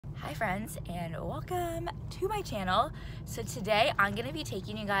Hi friends, and welcome to my channel. So today I'm gonna be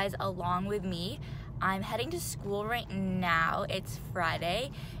taking you guys along with me. I'm heading to school right now. It's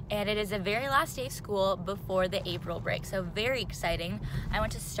Friday and it is the very last day of school before the April break, so very exciting. I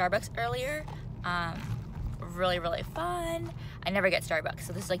went to Starbucks earlier. Really fun. I never get Starbucks,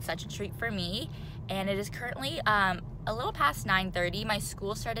 so this is like such a treat for me. And it is currently a little past 9:30. My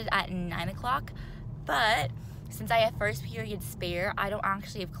school started at 9 o'clock, but since I have first period spare, I don't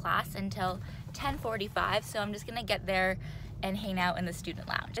actually have class until 10:45, so I'm just gonna get there and hang out in the student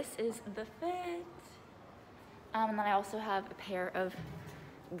lounge. This is the fit. And then I also have a pair of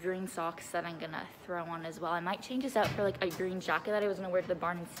green socks that I'm gonna throw on as well. I might change this out for like a green jacket that I was gonna wear to the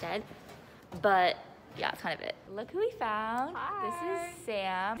barn instead, but yeah, that's kind of it. Look who we found. Hi. This is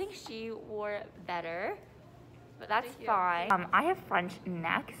Sam. I think she wore it better, but that's fine. I have French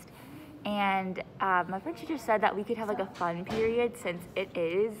next. And my French teacher said that we could have like a fun period since it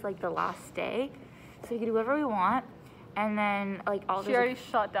is like the last day. So we could do whatever we want. And then like all She already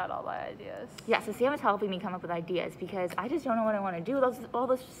shot down all my ideas. Yeah, so Sam is helping me come up with ideas because I just don't know what I want to do with all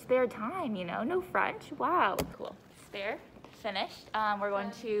this spare time, you know? No French, wow. Cool, spare, finished. We're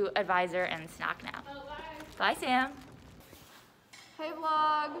going to advisor and snack now. Bye, Sam. Hey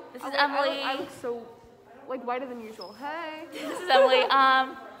vlog. This is Emily. I look so like whiter than usual. Hey. This is Emily.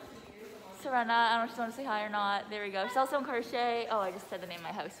 Serena, I don't know if you want to say hi or not. There we go. She's also in crochet. Oh, I just said the name of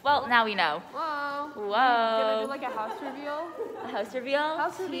my house. Well, now we know. Whoa. Whoa. Gonna do like a house reveal? A house reveal?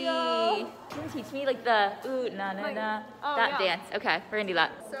 House reveal. Can you teach me like the ooh, na na Like, na, oh, that yeah. dance? Okay, we're gonna do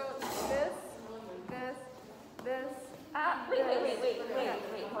that. So this. Wait,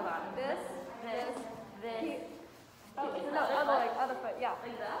 hold on. This. Oh, No, other leg, other foot, yeah.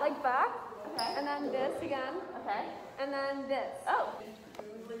 Like that? Like back. Okay. And then this again. Okay. And then this. Oh.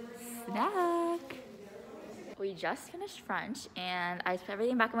 Snack. We just finished French and I put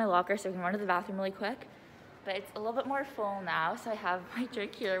everything back in my locker so we can run to the bathroom really quick. But it's a little bit more full now, so I have my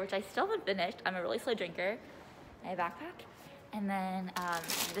drink here, which I still haven't finished. I'm a really slow drinker. My backpack. And then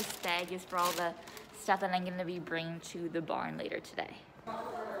this bag is for all the stuff that I'm gonna be bringing to the barn later today.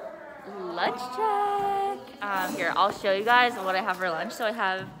 Lunch check. Here, I'll show you guys what I have for lunch. So I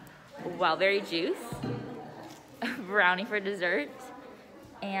have wildberry juice, a brownie for dessert,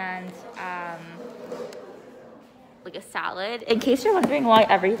 and like a salad. In case you're wondering why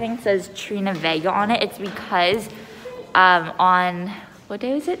everything says Trina Vega on it, it's because on, what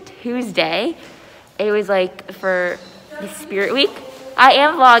day was it? Tuesday, it was like for the Spirit Week. I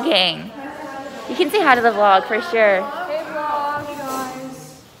am vlogging. You can say hi to the vlog for sure. Hey vlog,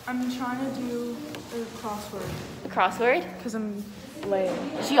 guys. I'm trying to do a crossword. The crossword? Because I'm lame.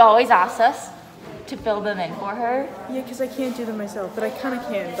 She always asks us to fill them in for her. Yeah, because I can't do them myself, but I kind of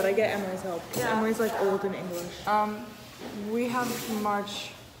can, but I get Emily's help. Because Emily's like old in English. We have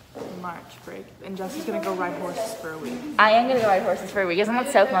March break, and Jessica's gonna go ride horses for a week. I am gonna go ride horses for a week. Isn't that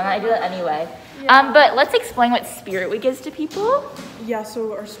so fun? I do that anyway. Yeah. But let's explain what Spirit Week is to people. Yeah,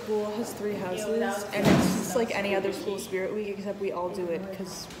 so our school has 3 houses, and it's just like any other school Spirit Week, except we all do it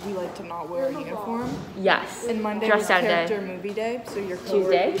because we like to not wear a uniform. Yes. And Monday Dress was down character day. movie day, so your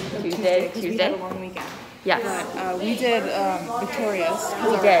Tuesday. because we had a long weekend. Yes. But we did Victorious.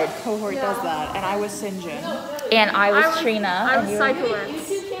 We our did. Cohort does that, and I was St. John. And I was Trina. I and was you-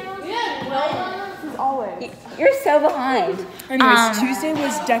 cyclist. Always. You're so behind. Anyways, Tuesday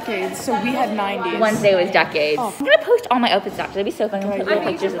was decades, so we had 90s. Wednesday was decades. Oh. I'm gonna post all my outfits after. That'd be so fun. I'm gonna put I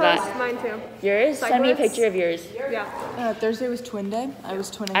little need to pictures of post that. mine too. Yours? Send me a Cyclists? picture of yours. Yeah. Thursday was twin day. I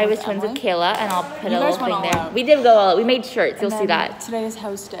was twinning I was with twins with Emily. Kayla, and I'll put You a guys little went thing all there. out. We did go all out. We made shirts. You'll And see then that. Today is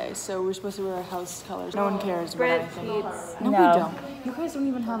house day, so we're supposed to wear house colors. No one cares about Brent anything. eats. No, No. we don't. You guys don't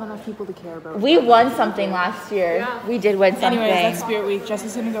even have enough people to care about. We won something last year. Yeah. We did win something. Anyways, that's Spirit Week.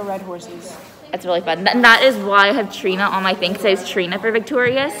 Jessie's gonna go ride horses. That's really fun. And that is why I have Trina on my thing. It says Trina for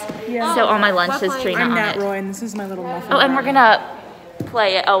Victorious. Yeah. So on my lunch says What's Trina I'm on Nat it. Roy, and this is my little muffin. Oh, and we're gonna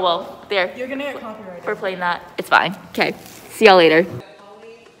play it. Oh, well, there. You're gonna get copyrighted. We're playing that. It's fine. Okay. See y'all later.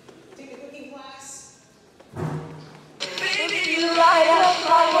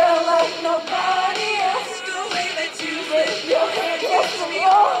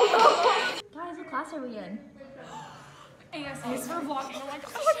 Guys, what class are we in? Hi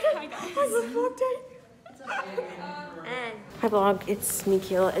vlog, it's me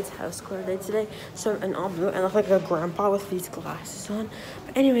Kayla, it's house quarter day today, so and I look like a grandpa with these glasses on.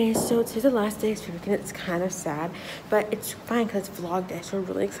 But anyways, so today's the last day of spring weekend. It's kind of sad, but it's fine because it's vlog day, so I'm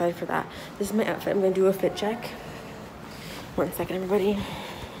really excited for that. This is my outfit. I'm gonna do a fit check. 1 second, everybody.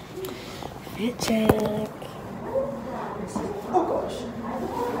 Fit check. Oh gosh.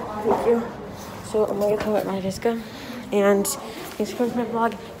 Thank you. So I'm gonna come at my Jessica, and Thanks for coming to my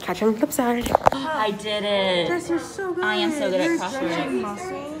vlog. Catch you on the flip side. I did it. Jess, you're so good. I am so good at You're crosswords. stretching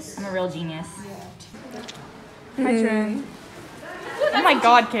muscles. I'm a real genius. Hi, Trin. Oh my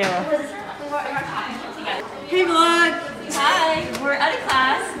God, Kayla. Hey, vlog. Hi, we're out of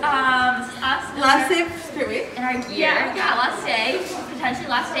class. This is us. Last day of Spirit Week. In our gear. Yeah, last day. Potentially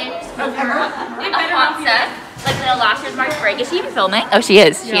last day of school. Like the last year's March break. Is she even filming? Oh, she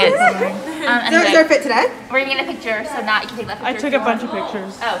is. She is. Anyway, Is there a fit today? we're gonna get a picture, so now you can take that picture. I took a bunch of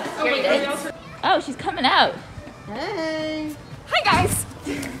pictures. Oh, here you go. Oh, she's coming out. Hey. Hi, guys.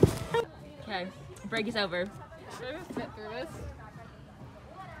 Okay, break is over. Should I even fit through this?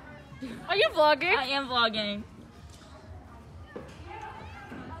 Are you vlogging? I am vlogging.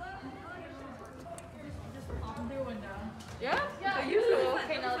 Yeah? The usual.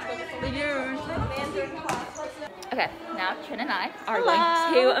 Okay, now let's go get the Okay, now Trin and I are going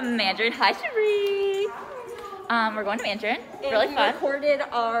to Mandarin. Hi, Cherie. We're going to Mandarin. Really We fun. recorded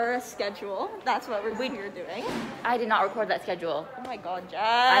our schedule. That's what we're doing. I did not record that schedule. Oh my god, Jess.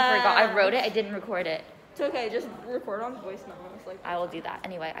 I forgot. I wrote it. I didn't record it. It's okay, just record on voice memos. Like, I will do that.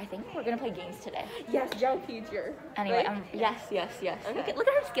 Anyway, I think we're gonna play games today. yes, Joe teacher. Anyway, Right? yes. Okay. Look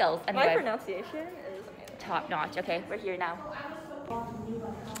at her skills. My Anyway, pronunciation is amazing. top notch. Okay, we're here now.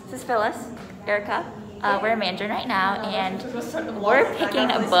 This is Phyllis, Erica. We're in Mandarin right now, and we're picking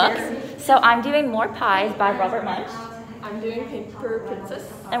books. So I'm doing More Pies by Robert Munch. I'm doing Paper Princess.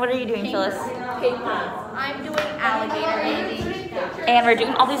 And what are you doing, Phyllis? Paper. I'm doing Alligator Baby. And we're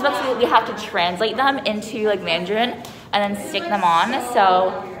doing all these books. We have to translate them into like Mandarin and then stick them on.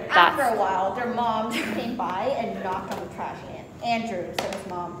 So After a that's while, their mom came by and knocked on the trash can. Andrew said his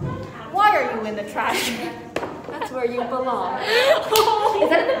mom, "Why are you in the trash can?" That's where you belong. is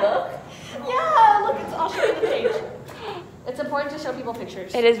that in the book? Yeah, look, I'll show you the page. It's important to show people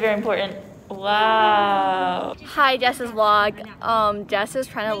pictures. It is very important. Wow. Hi, Jess's vlog. Jess is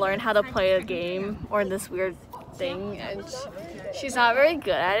trying to learn how to play a game or this weird thing, and she's not very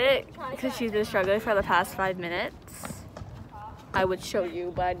good at it because she's been struggling for the past 5 minutes. I would show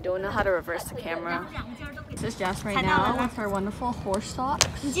you, but I don't know how to reverse the camera. This is Jess right now with her wonderful horse socks.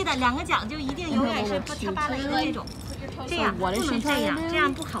 你记得2个脚就一定永远是不擦巴的那种，这样不能这样，这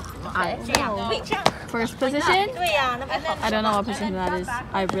样不好合。这样，对，这样。 First position? 对呀，那不好。 I don't know what position that is.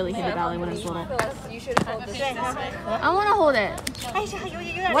 I really hated ballet when I was little. You should hold this. I want to hold it. 哎，有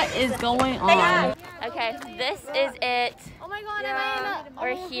点。 What is going on? Okay, this is it. Oh my god,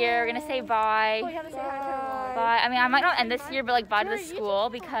 We're here. We're gonna say bye. Bye. I mean, I might not end this year, but like bye to the school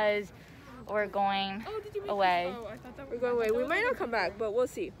because we're going away. We're going away. We might not come back, but we'll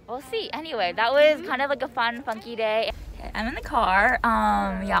see. We'll see. Anyway, that was kind of like a fun, funky day. Okay, I'm in the car.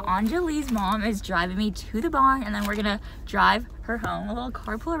 Yeah, Anjali's mom is driving me to the barn, and then we're gonna drive her home. A little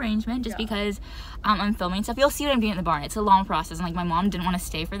carpool arrangement, just because I'm filming stuff. You'll see what I'm doing at the barn. It's a long process, and like my mom didn't want to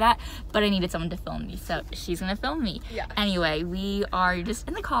stay for that, but I needed someone to film me, so she's gonna film me. Yeah. Anyway, we are just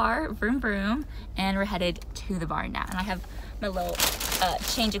in the car, vroom vroom, and we're headed to the barn now. And I have my little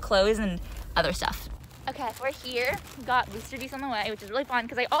change of clothes and other stuff. Okay, so we're here. We got booster juice on the way, which is really fun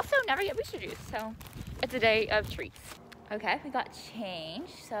because I also never get booster juice, so it's a day of treats. Okay, we got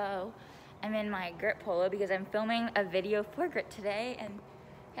changed, so I'm in my Grit polo because I'm filming a video for Grit today, and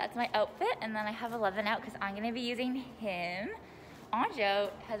that's my outfit. And then I have 11 out because I'm gonna be using him. Anjo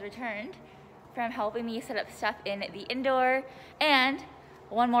has returned from helping me set up stuff in the indoor, and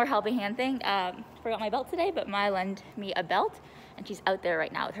one more helping hand thing. Forgot my belt today, but Maya lent me a belt, and she's out there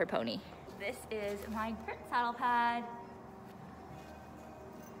right now with her pony. This is my Grit saddle pad.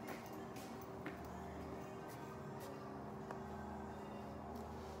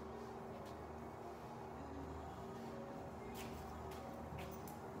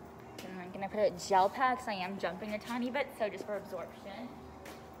 And I'm gonna put a gel pad because I am jumping a tiny bit, so just for absorption.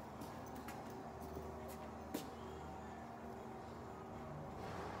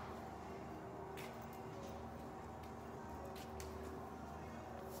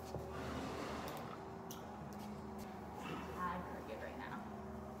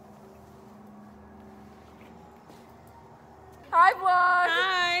 Hi, vlog.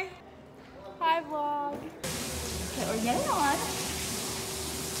 Hi. Hi, vlog. Okay, we're getting on.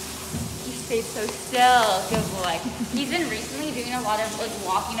 He stayed so still. Good boy. He's been recently doing a lot of like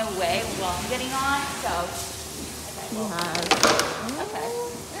walking away while I'm getting on, so. Okay,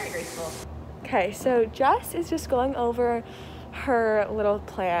 very graceful. Okay, so Jess is just going over her little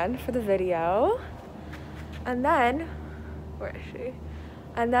plan for the video. And then, where is she?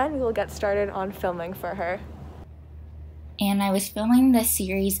 And then we'll get started on filming for her. And I was filming this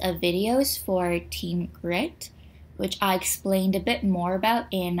series of videos for Team Grit, which I explained a bit more about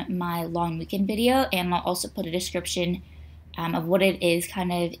in my long weekend video, and I'll also put a description of what it is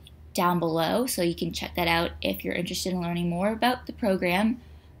kind of down below, so you can check that out if you're interested in learning more about the program.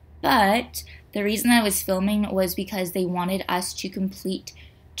 But the reason I was filming was because they wanted us to complete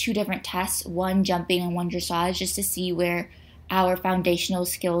 2 different tests, one jumping and one dressage, just to see where our foundational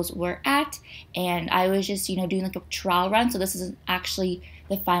skills were at. And I was just, doing like a trial run, so this isn't actually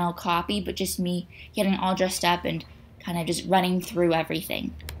the final copy, but just me getting all dressed up and kind of just running through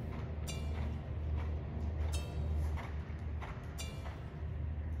everything.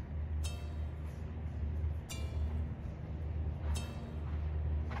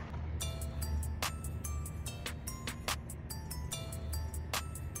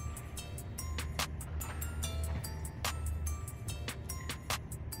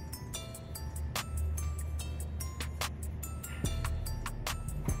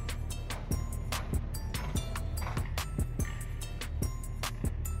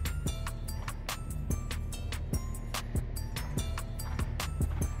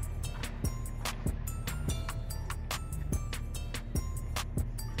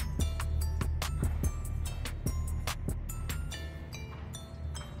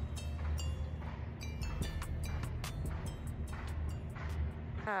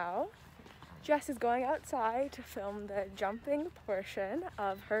 Now, Jess is going outside to film the jumping portion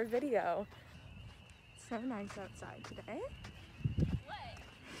of her video. So nice outside today.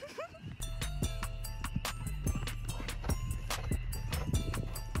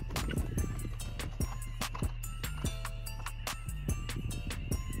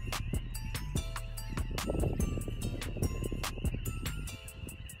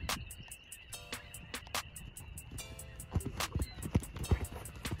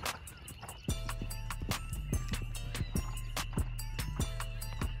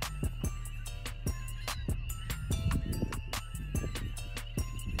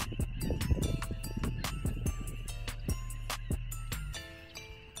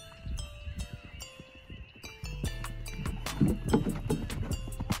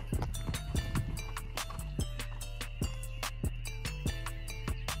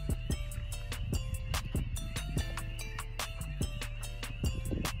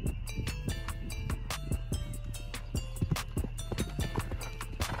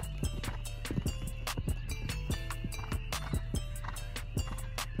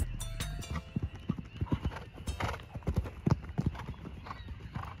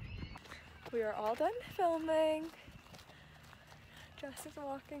 We are all done filming. Jess is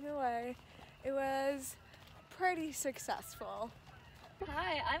walking away. It was pretty successful.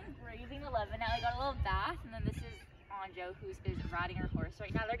 Hi, I'm Raising 11 now. I got a little bath, and then this is Anjo, who is riding her horse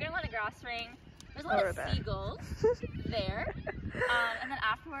right now. They're going on a grass ring. There's a lot of seagulls there. And then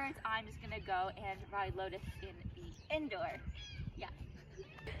afterwards, I'm just going to go and ride Lotus in the indoor. Yeah.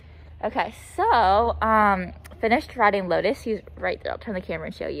 Okay, so, finished riding Lotus. He's right there. I'll turn the camera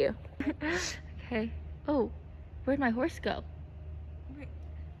and show you. Okay. Oh, where'd my horse go?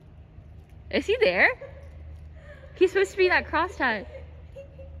 Is he there? He's supposed to be in that cross tie.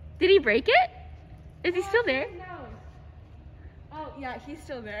 Did he break it? Is he still there? Oh, yeah, he's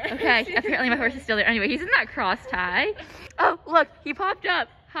still there. Okay, apparently my horse is still there. Anyway, he's in that cross tie. Oh, look, he popped up.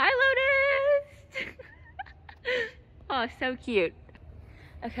 Hi, Lotus! Oh, so cute.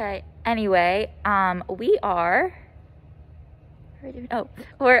 Okay, anyway, we are...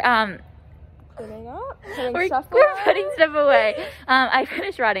 we're putting stuff away. I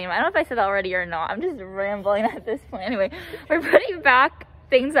finished riding him. I don't know if I said that already or not. I'm just rambling at this point. Anyway, we're putting back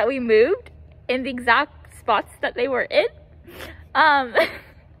things that we moved in the exact spots that they were in. I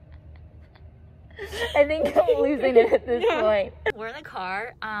think I'm losing it at this point. We're in the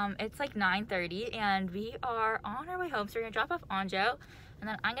car. It's like 9:30 and we are on our way home. So we're gonna drop off Anjo and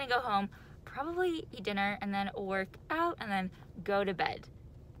then I'm gonna go home, probably eat dinner and then work out and then go to bed.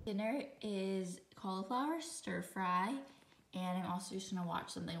 Dinner is cauliflower stir fry, and I'm also just gonna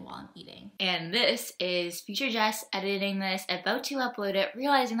watch something while I'm eating. And this is future Jess editing this, about to upload it,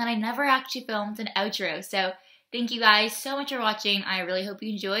 realizing that I never actually filmed an outro. So thank you guys so much for watching. I really hope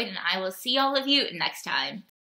you enjoyed, and I will see all of you next time.